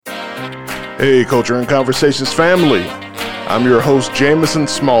Hey, Culture and Conversations family. I'm your host, Jameson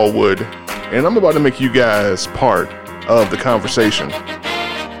Smallwood, and I'm about to make you guys part of the conversation.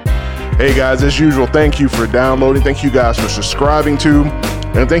 Hey guys, as usual, thank you for downloading. Thank you guys for subscribing to,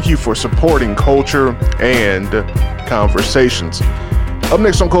 and thank you for supporting Culture and Conversations. Up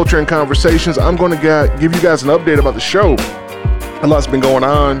next on Culture and Conversations, I'm going to give you guys an update about the show. A lot's been going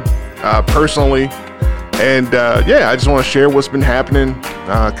on personally, and I just want to share what's been happening,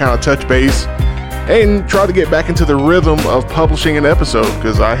 kind of touch base, and try to get back into the rhythm of publishing an episode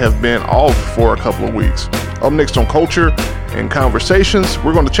because I have been off for a couple of weeks. Up next on Culture and Conversations,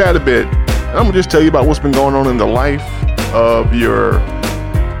 we're going to chat a bit. I'm going to just tell you about what's been going on in the life of your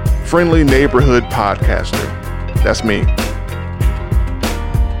friendly neighborhood podcaster. That's me.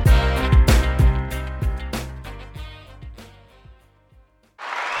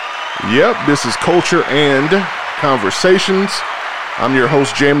 Yep, this is Culture and Conversations. I'm your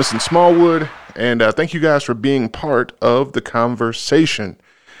host, Jameson Smallwood, and thank you guys for being part of the conversation.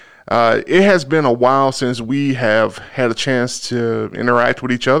 It has been a while since we have had a chance to interact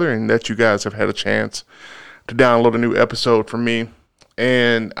with each other and that you guys have had a chance to download a new episode from me.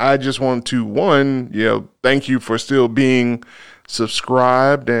 And I just want to, thank you for still being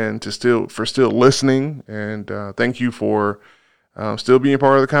subscribed and for still listening. And thank you for still being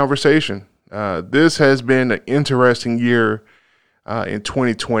part of the conversation. This has been an interesting year in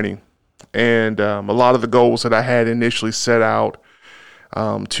 2020. And a lot of the goals that I had initially set out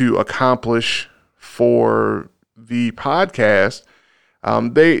to accomplish for the podcast,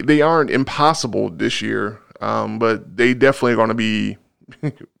 they aren't impossible this year, but they definitely are going to be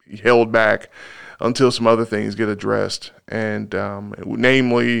held back until some other things get addressed. And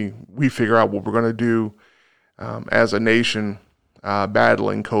namely, we figure out what we're going to do as a nation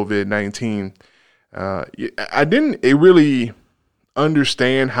battling COVID-19. I didn't really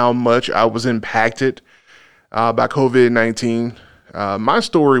understand how much I was impacted by COVID-19. My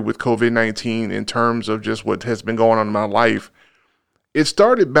story with COVID-19 in terms of just what has been going on in my life, it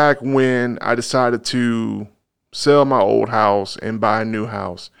started back when I decided to sell my old house and buy a new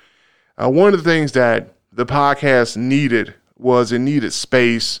house. One of the things that the podcast needed was it needed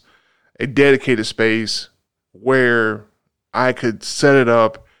space, a dedicated space where I could set it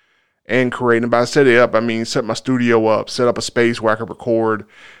up and create. And by set it up, I mean set my studio up, set up a space where I could record,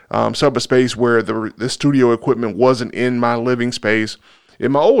 set up a space where the studio equipment wasn't in my living space.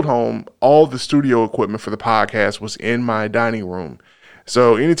 In my old home, all the studio equipment for the podcast was in my dining room.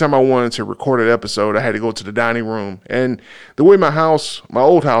 So anytime I wanted to record an episode, I had to go to the dining room. And the way my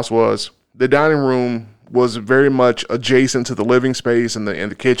old house was, the dining room was very much adjacent to the living space and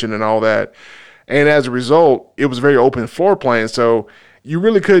the kitchen and all that. And as a result, it was a very open floor plan. So you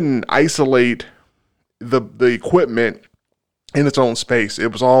really couldn't isolate the equipment in its own space.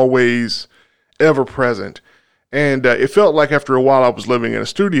 It was always ever present. And it felt like after a while I was living in a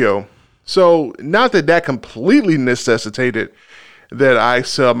studio. So not that completely necessitated that I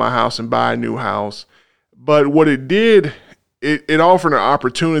sell my house and buy a new house. But what it did, it offered an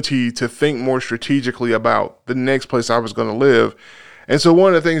opportunity to think more strategically about the next place I was going to live. And so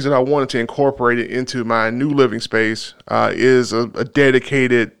one of the things that I wanted to incorporate into my new living space is a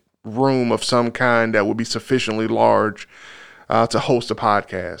dedicated room of some kind that would be sufficiently large to host a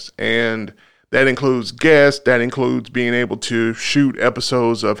podcast. And that includes guests. That includes being able to shoot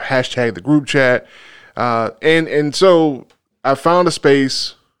episodes of # the group chat. And so I found a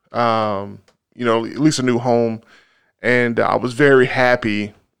space, at least a new home. And I was very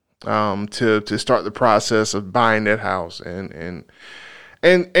happy to start the process of buying that house. And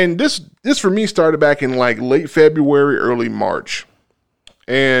this for me started back in like late February, early March.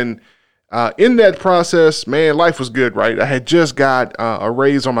 And in that process, man, life was good, right? I had just got a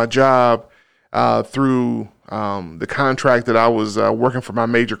raise on my job through the contract that I was working for my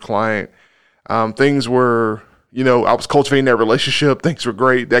major client. Things were, I was cultivating that relationship. Things were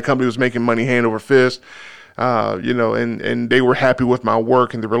great. That company was making money hand over fist. And they were happy with my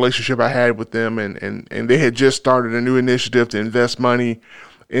work and the relationship I had with them. And they had just started a new initiative to invest money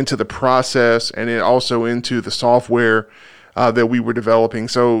into the process and then also into the software that we were developing.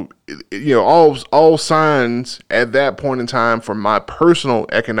 So, all signs at that point in time for my personal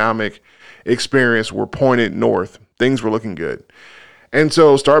economic experience were pointed north. Things were looking good. And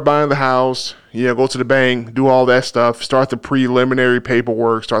so start buying the house, go to the bank, do all that stuff, start the preliminary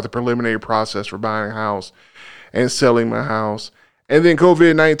paperwork, start the preliminary process for buying a house and selling my house. And then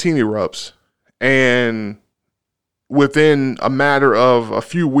COVID-19 erupts. And within a matter of a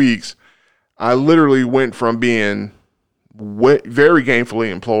few weeks, I literally went from being very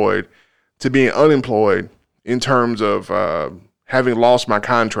gainfully employed to being unemployed in terms of having lost my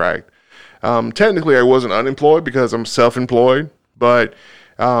contract. Technically, I wasn't unemployed because I'm self-employed, but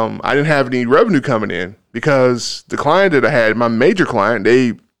I didn't have any revenue coming in because the client that I had, my major client,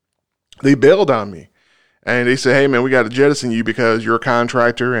 they bailed on me. And they said, hey, man, we got to jettison you because you're a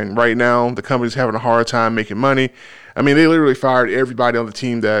contractor. And right now the company's having a hard time making money. I mean, they literally fired everybody on the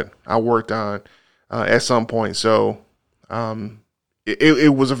team that I worked on at some point. So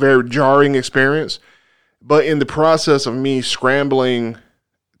it was a very jarring experience. But in the process of me scrambling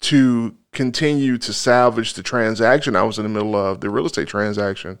to continue to salvage the transaction I was in the middle of, the real estate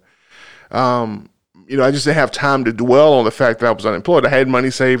transaction, I just didn't have time to dwell on the fact that I was unemployed. I had money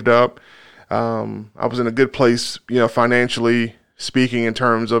saved up. I was in a good place, financially speaking, in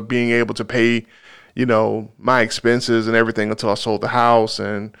terms of being able to pay, my expenses and everything until I sold the house.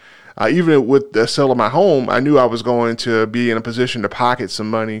 And even with the sale of my home, I knew I was going to be in a position to pocket some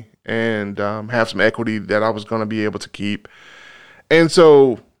money and have some equity that I was going to be able to keep. And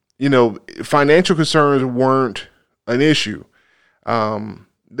so, financial concerns weren't an issue.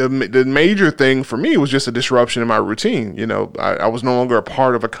 The major thing for me was just a disruption in my routine. I was no longer a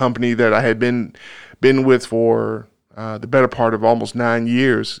part of a company that I had been with for the better part of almost 9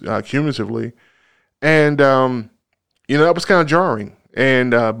 years cumulatively. And, that was kind of jarring.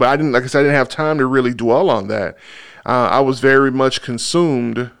 And, but I didn't have time to really dwell on that. I was very much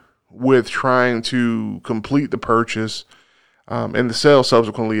consumed with trying to complete the purchase and the sale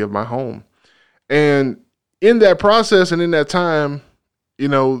subsequently of my home. And in that process and in that time,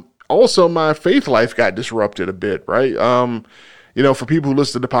 also my faith life got disrupted a bit, right? For people who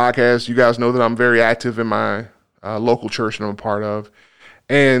listen to the podcast, you guys know that I'm very active in my local church that I'm a part of,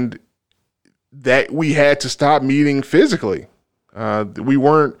 and that we had to stop meeting physically. We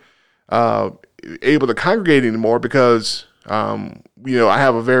weren't able to congregate anymore because, I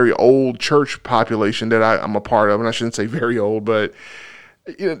have a very old church population that I'm a part of, and I shouldn't say very old, but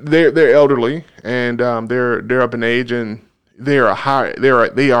they're elderly and they're up in age, and they are a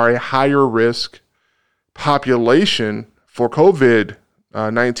higher risk population for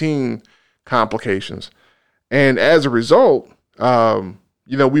COVID-19 complications. And as a result,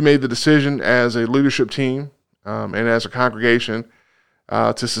 we made the decision as a leadership team and as a congregation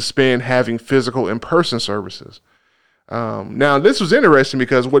to suspend having physical in-person services. Now, this was interesting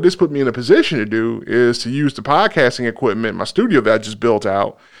because what this put me in a position to do is to use the podcasting equipment, my studio that I just built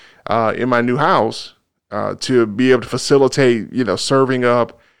out in my new house, to be able to facilitate, serving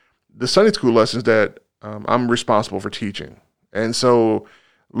up the Sunday school lessons that I'm responsible for teaching. And so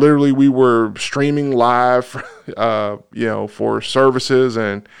literally we were streaming live, for services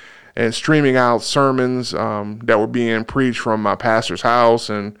and streaming out sermons that were being preached from my pastor's house.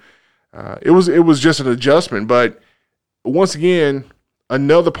 And it was just an adjustment. But once again,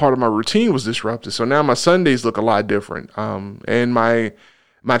 another part of my routine was disrupted. So now my Sundays look a lot different. And my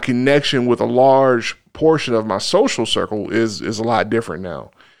connection with a large portion of my social circle is a lot different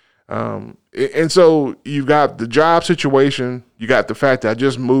now. And so you've got the job situation, you got the fact that I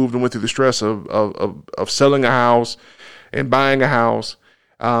just moved and went through the stress of selling a house and buying a house.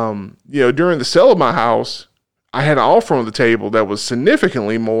 During the sale of my house, I had an offer on the table that was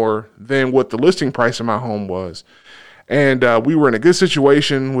significantly more than what the listing price of my home was. And we were in a good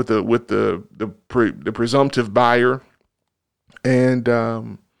situation with the presumptive buyer.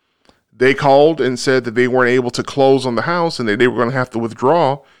 And they called and said that they weren't able to close on the house and that they were going to have to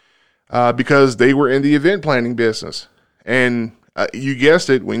withdraw because they were in the event planning business. And you guessed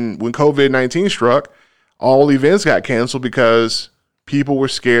it, when COVID-19 struck, all events got canceled because people were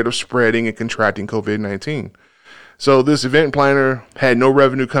scared of spreading and contracting COVID-19. So this event planner had no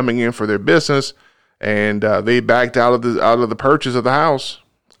revenue coming in for their business, and they backed out of the purchase of the house.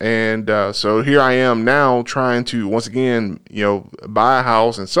 And so here I am now trying to, once again, buy a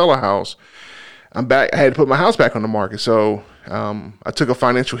house and sell a house. I'm back. I had to put my house back on the market. So I took a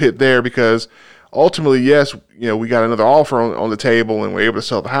financial hit there because ultimately, yes, we got another offer on the table and we're able to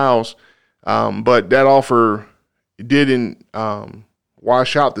sell the house. But that offer didn't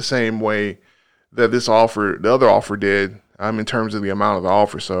wash out the same way that the other offer did, in terms of the amount of the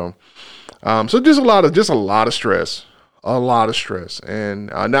offer. So just a lot of stress. A lot of stress,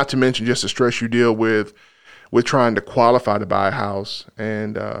 and not to mention just the stress you deal with trying to qualify to buy a house,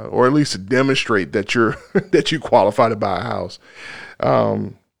 and or at least to demonstrate that you qualify to buy a house.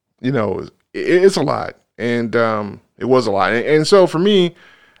 It's a lot, and it was a lot. And so for me,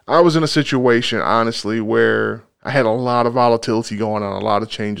 I was in a situation, honestly, where I had a lot of volatility going on, a lot of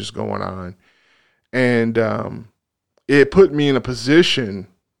changes going on, and it put me in a position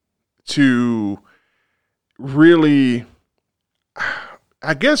to really,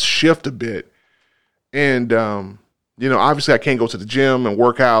 I guess, shift a bit and, obviously I can't go to the gym and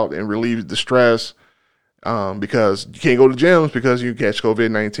work out and relieve the stress because you can't go to gyms because you catch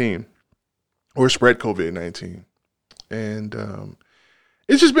COVID-19 or spread COVID-19. And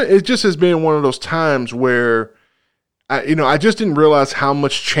it just has been one of those times where I just didn't realize how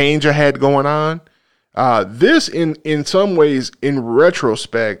much change I had going on. This in some ways, in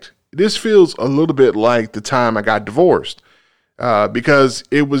retrospect, this feels a little bit like the time I got divorced, because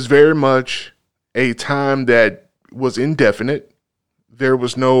it was very much a time that was indefinite. There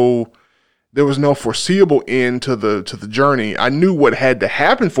was no foreseeable end to the journey. I knew what had to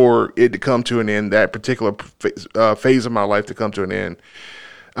happen for it to come to an end, that particular phase of my life to come to an end.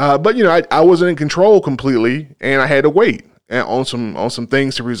 But I wasn't in control completely, and I had to wait on some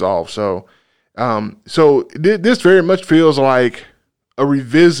things to resolve. So this very much feels like a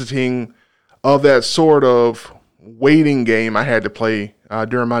revisiting of that sort of waiting game I had to play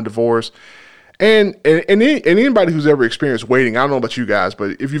during my divorce. And anybody who's ever experienced waiting, I don't know about you guys,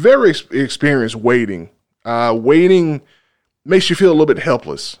 but if you've ever experienced waiting, waiting makes you feel a little bit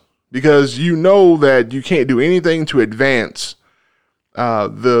helpless because you know that you can't do anything to advance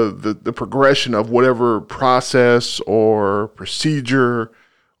the progression of whatever process or procedure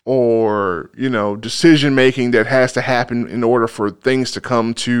or decision making that has to happen in order for things to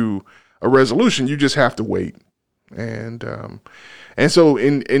come to a resolution. You just have to wait. And so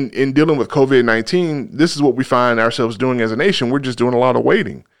in dealing with COVID-19, this is what we find ourselves doing as a nation. We're just doing a lot of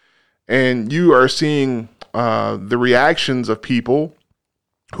waiting. And you are seeing the reactions of people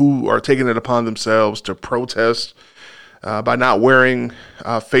who are taking it upon themselves to protest by not wearing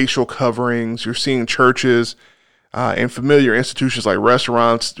facial coverings. You're seeing churches and familiar institutions like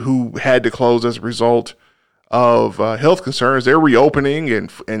restaurants who had to close as a result of health concerns. They're reopening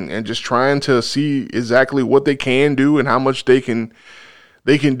and just trying to see exactly what they can do and how much they can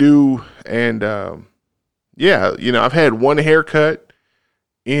do. And I've had one haircut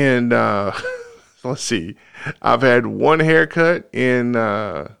in let's see, I've had one haircut in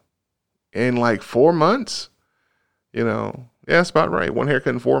like 4 months. Yeah, that's about right. One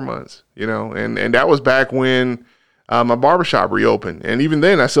haircut in 4 months. And that was back when my barbershop reopened, and even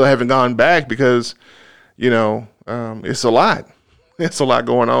then I still haven't gone back because it's a lot. It's a lot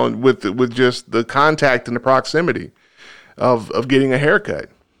going on with just the contact and the proximity of getting a haircut.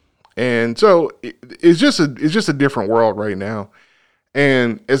 And so it's just a different world right now.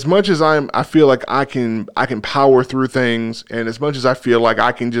 And as much as I feel like I can power through things, and as much as I feel like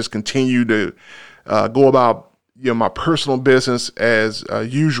I can just continue to go about my personal business as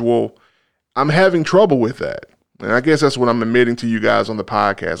usual, I'm having trouble with that. And I guess that's what I'm admitting to you guys on the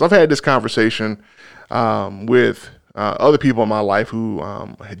podcast. I've had this conversation with other people in my life who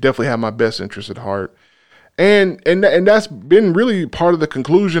definitely have my best interest at heart. And that's been really part of the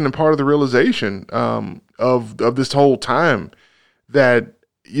conclusion and part of the realization of this whole time, that,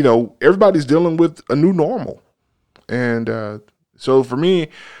 everybody's dealing with a new normal. And so for me,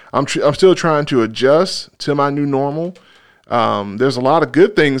 I'm still trying to adjust to my new normal. There's a lot of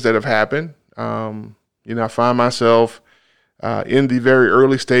good things that have happened. I find myself in the very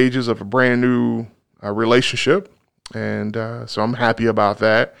early stages of a brand new relationship. And so I'm happy about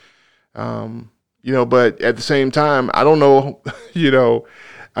that. But at the same time, I don't know,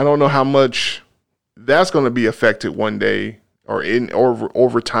 I don't know how much that's going to be affected one day or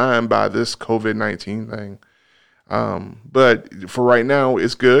over time by this COVID-19 thing. But for right now,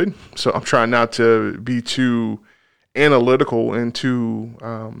 it's good. So I'm trying not to be too analytical and too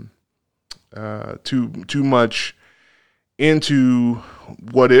much into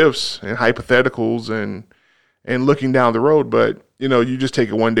what ifs and hypotheticals and looking down the road. But, you just take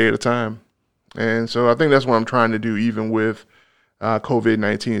it one day at a time. And so I think that's what I'm trying to do, even with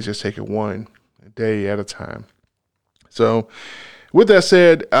COVID-19, is just take it one day at a time. So with that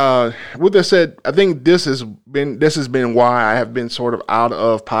said, I think this has been why I have been sort of out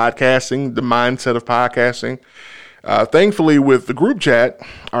of podcasting, the mindset of podcasting. Thankfully, with the group chat,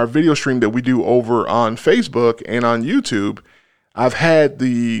 our video stream that we do over on Facebook and on YouTube, I've had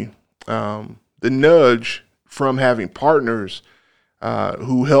the nudge from having partners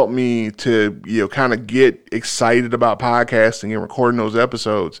who helped me to kind of get excited about podcasting and recording those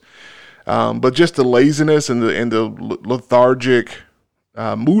episodes. But just the laziness and the lethargic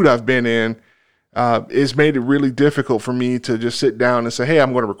mood I've been in it's made it really difficult for me to just sit down and say, hey,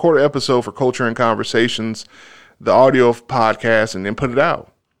 I'm going to record an episode for Culture and Conversations, the audio podcast, and then put it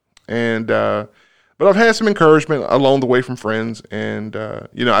out. And but I've had some encouragement along the way from friends, and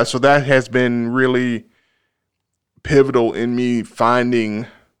so that has been really pivotal in me finding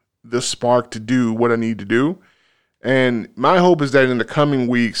the spark to do what I need to do. And my hope is that in the coming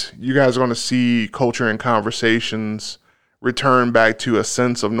weeks, you guys are going to see Culture and Conversations return back to a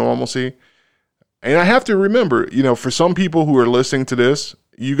sense of normalcy. And I have to remember, for some people who are listening to this,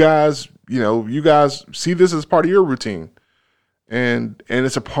 you guys see this as part of your routine. And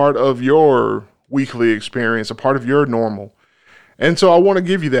it's a part of your weekly experience, a part of your normal. And so I want to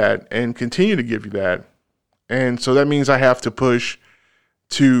give you that and continue to give you that. And so that means I have to push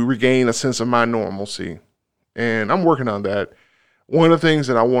to regain a sense of my normalcy. And I'm working on that. One of the things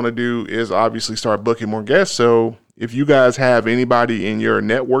that I want to do is obviously start booking more guests. So if you guys have anybody in your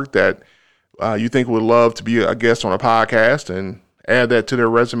network that you think would love to be a guest on a podcast and add that to their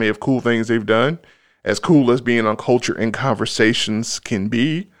resume of cool things they've done, as cool as being on Culture and Conversations can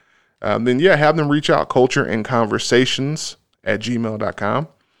be, then have them reach out, cultureandconversations@gmail.com.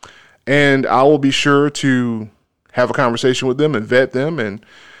 And I will be sure to have a conversation with them and vet them and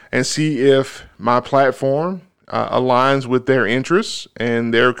see if my platform aligns with their interests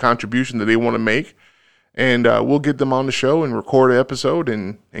and their contribution that they want to make. And we'll get them on the show and record an episode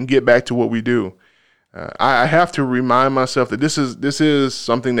and get back to what we do. I have to remind myself that this is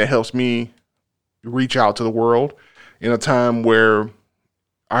something that helps me reach out to the world in a time where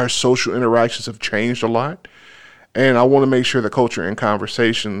our social interactions have changed a lot. And I want to make sure that Culture and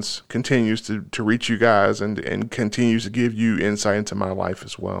Conversations continues to reach you guys and continues to give you insight into my life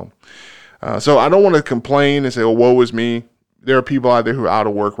as well. So I don't want to complain and say, oh, woe is me. There are people out there who are out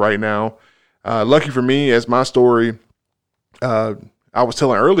of work right now. Lucky for me, as my story I was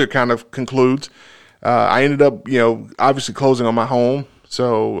telling earlier kind of concludes, I ended up, obviously closing on my home.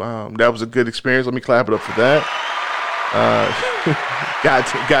 So that was a good experience. Let me clap it up for that.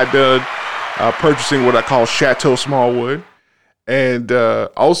 Got done purchasing what I call Chateau Smallwood. And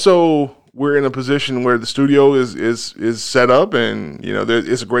also we're in a position where the studio is set up and,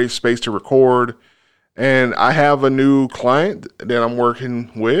 it's a great space to record. And I have a new client that I'm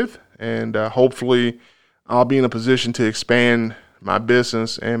working with. And hopefully I'll be in a position to expand my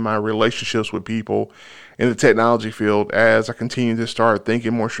business and my relationships with people in the technology field as I continue to start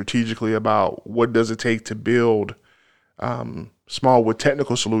thinking more strategically about what does it take to build Smallwood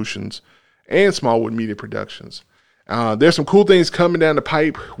Technical Solutions and Smallwood Media Productions. There's some cool things coming down the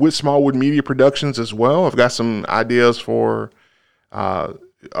pipe with Smallwood Media Productions as well. I've got some ideas for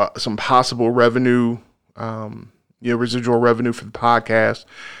some possible revenue, residual revenue for the podcast.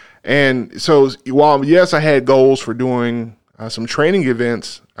 And so while, yes, I had goals for doing some training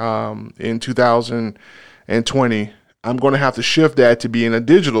events in 2020, I'm going to have to shift that to being a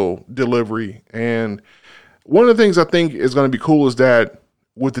digital delivery. And one of the things I think is going to be cool is that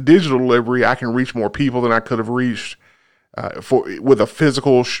with the digital delivery, I can reach more people than I could have reached with a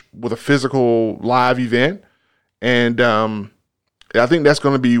physical live event. And I think that's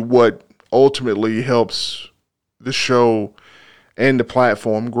going to be what ultimately helps the show and the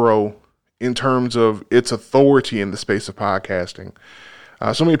platform grow in terms of its authority in the space of podcasting.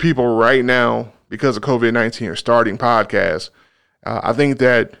 So many people right now, because of COVID-19, are starting podcasts. I think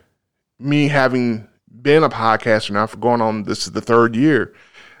that me having been a podcaster now for going on, this is the third year,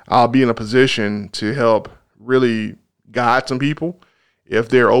 I'll be in a position to help really guide some people if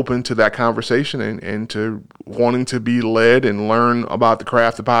they're open to that conversation and to wanting to be led and learn about the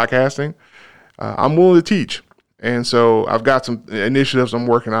craft of podcasting. I'm willing to teach. And so I've got some initiatives I'm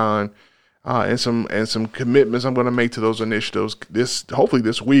working on and some commitments I'm going to make to those initiatives hopefully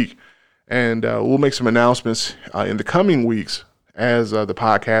this week. And we'll make some announcements in the coming weeks as the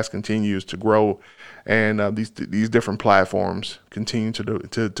podcast continues to grow and these different platforms continue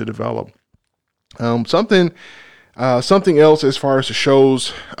to develop. Something else as far as the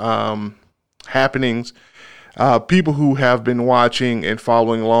show's happenings, people who have been watching and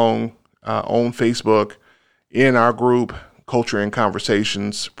following along on Facebook in our group, Culture and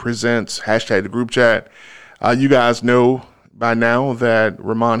Conversations Presents, # the group chat. You guys know by now that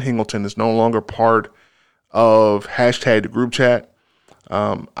Ramon Hingleton is no longer part of # the group chat.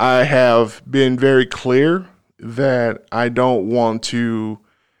 I have been very clear that I don't want to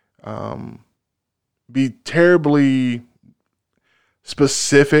be terribly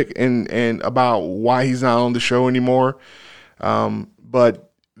specific and about why he's not on the show anymore. But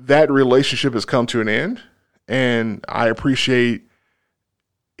that relationship has come to an end. And I appreciate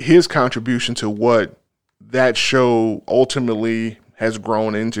his contribution to what that show ultimately has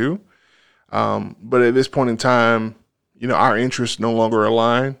grown into. But at this point in time, our interests no longer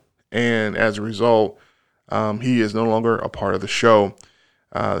align. And as a result, he is no longer a part of the show.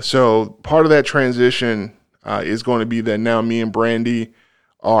 So part of that transition is going to be that now me and Brandy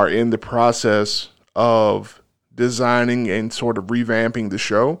are in the process of designing and sort of revamping the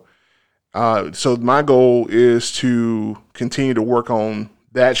show. So my goal is to continue to work on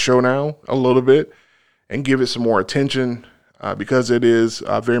that show now a little bit and give it some more attention because it is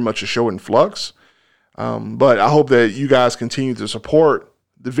very much a show in flux. But I hope that you guys continue to support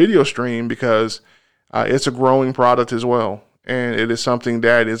the video stream because it's a growing product as well. And it is something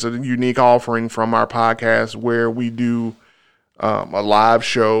that is a unique offering from our podcast where we do a live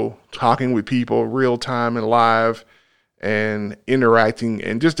show, talking with people real time and live and interacting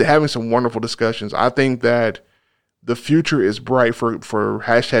and just having some wonderful discussions. I think that the future is bright for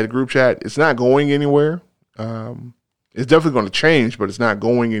hashtag group chat. It's not going anywhere. It's definitely going to change, but it's not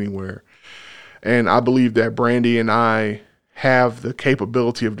going anywhere. And I believe that Brandy and I have the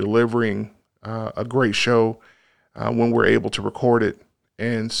capability of delivering a great show when we're able to record it.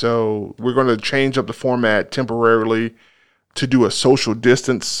 And so we're going to change up the format temporarily to do a social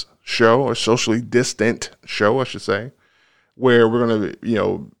distance show, or socially distant show, I should say, where we're going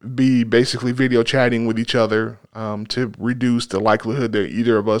to, be basically video chatting with each other to reduce the likelihood that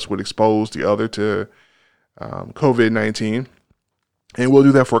either of us would expose the other to COVID-19. And we'll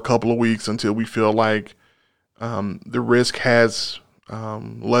do that for a couple of weeks until we feel like the risk has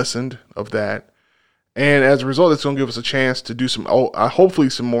lessened of that. And as a result, it's going to give us a chance to do hopefully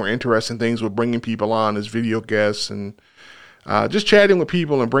some more interesting things with bringing people on as video guests and just chatting with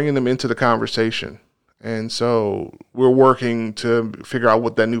people and bringing them into the conversation. And so we're working to figure out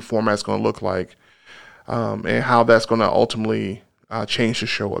what that new format is going to look like and how that's going to ultimately change the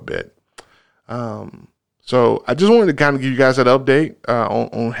show a bit. So I just wanted to kind of give you guys that update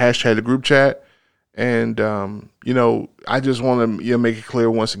on hashtag the group chat. And, I just want to make it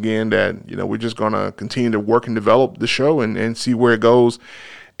clear once again that, we're just going to continue to work and develop the show and see where it goes.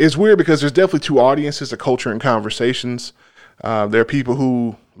 It's weird because there's definitely two audiences of Culture and Conversations. There are people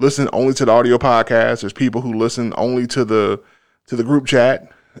who listen only to the audio podcast. There's people who listen only to the group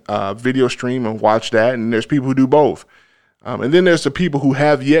chat video stream and watch that. And there's people who do both. And then there's the people who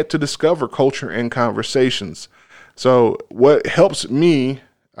have yet to discover Culture and Conversations. So what helps me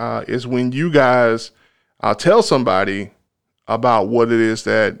is when you guys tell somebody about what it is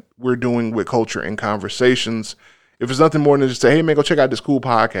that we're doing with Culture and Conversations. If it's nothing more than just say, hey, man, go check out this cool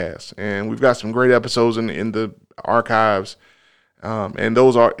podcast. And we've got some great episodes in the archives. And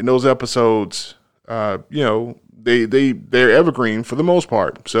those episodes, they're evergreen for the most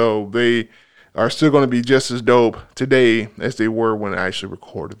part. So they are still going to be just as dope today as they were when I actually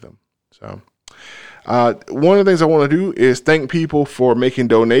recorded them. So one of the things I want to do is thank people for making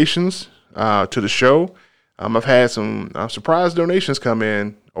donations to the show. I've had some surprise donations come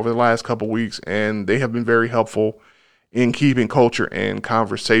in over the last couple of weeks, and they have been very helpful in keeping Culture and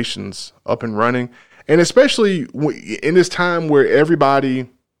Conversations up and running. And especially in this time where everybody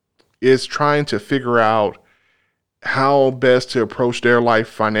is trying to figure out how best to approach their life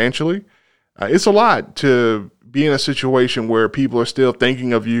financially, it's a lot to be in a situation where people are still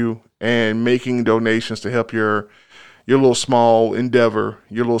thinking of you and making donations to help your little small endeavor,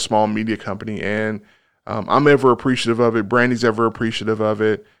 your little small media company. And I'm ever appreciative of it. Brandy's ever appreciative of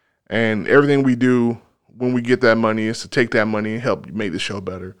it. And everything we do when we get that money is to take that money and help make the show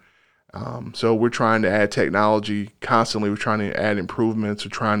better. So we're trying to add technology constantly. We're trying to add improvements. We're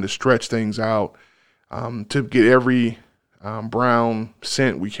trying to stretch things out to get every brown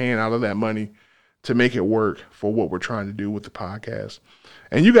cent we can out of that money to make it work for what we're trying to do with the podcast.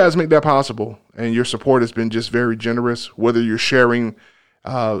 And you guys make that possible. And your support has been just very generous, whether you're sharing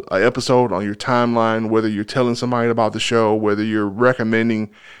an episode on your timeline, whether you're telling somebody about the show, whether you're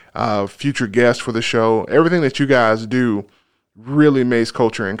recommending future guests for the show. Everything that you guys do really makes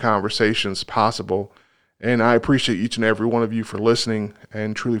Culture and Conversations possible. And I appreciate each and every one of you for listening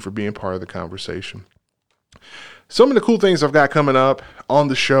and truly for being part of the conversation. Some of the cool things I've got coming up on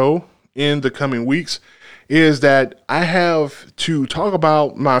the show in the coming weeks is that I have to talk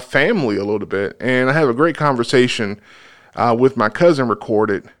about my family a little bit. And I have a great conversation with my cousin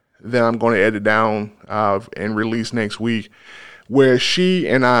recorded that I'm going to edit down and release next week, where she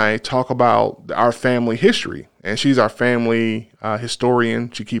and I talk about our family history. And she's our family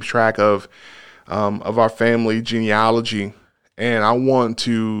historian. She keeps track of our family genealogy. And I want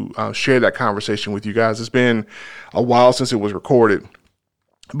to share that conversation with you guys. It's been a while since it was recorded,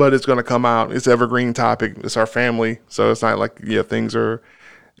 but it's going to come out. It's an evergreen topic. It's our family. So it's not like, things are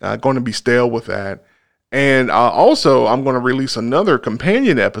going to be stale with that. And also, I'm going to release another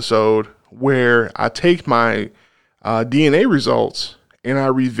companion episode where I take my DNA results and I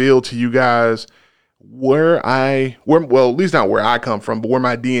reveal to you guys where at least not where I come from, but where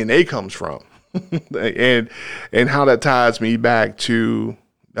my DNA comes from and how that ties me back to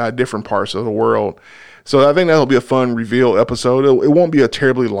different parts of the world. So I think that'll be a fun reveal episode. It won't be a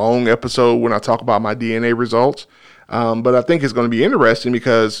terribly long episode when I talk about my DNA results. But I think it's going to be interesting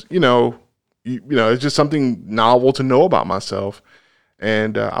because, it's just something novel to know about myself.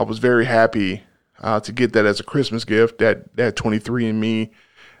 And I was very happy to get that as a Christmas gift, that 23andMe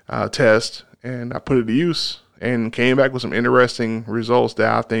test. And I put it to use and came back with some interesting results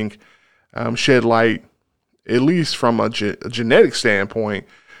that I think shed light, at least from a genetic standpoint,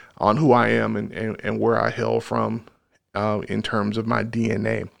 on who I am and where I hail from in terms of my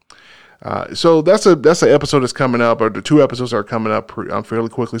DNA. So that's an episode that's coming up, or the 2 episodes are coming up fairly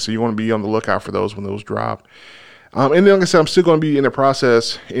quickly. So you want to be on the lookout for those when those drop. And then, like I said, I'm still going to be in the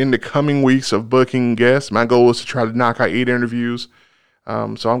process in the coming weeks of booking guests. My goal is to try to knock out 8 interviews.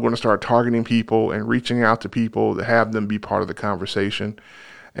 So I'm going to start targeting people and reaching out to people to have them be part of the conversation.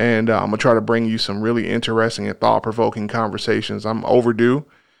 And I'm going to try to bring you some really interesting and thought-provoking conversations. I'm overdue.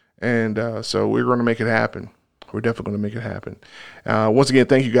 And so we're going to make it happen. We're definitely going to make it happen. Once again,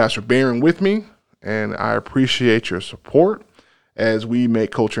 thank you guys for bearing with me. And I appreciate your support as we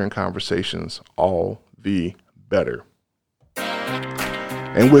make Culture and Conversations all the better.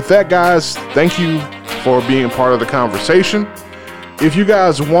 And with that, guys, thank you for being part of the conversation. If you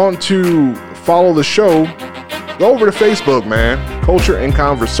guys want to follow the show, go over to Facebook, man. Culture and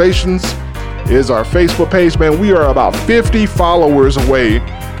Conversations is our Facebook page, man. We are about 50 followers away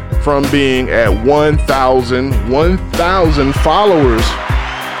from being at 1,000 followers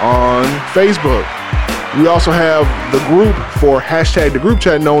on Facebook. We also have the group for hashtag the group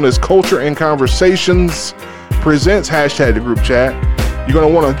chat known as Culture and Conversations presents hashtag the group chat. You're going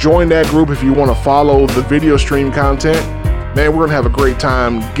to want to join that group if you want to follow the video stream content. Man, we're going to have a great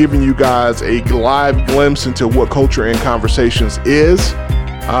time giving you guys a live glimpse into what Culture and Conversations is.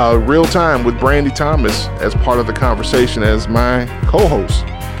 Real time with Brandy Thomas as part of the conversation as my co-host.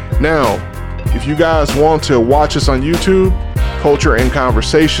 Now, if you guys want to watch us on YouTube, Culture and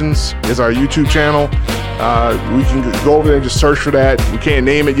Conversations is our YouTube channel. We can go over there and just search for that. We can't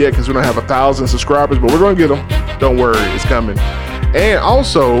name it yet because we don't have 1,000 subscribers, but we're going to get them. Don't worry, it's coming. And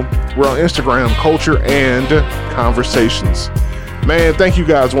also, we're on Instagram, Culture and Conversations. Man, thank you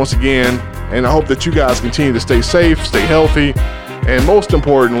guys once again. And I hope that you guys continue to stay safe, stay healthy, and most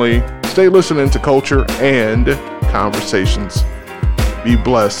importantly, stay listening to Culture and Conversations. Be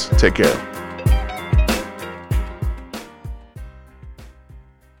blessed. Take care.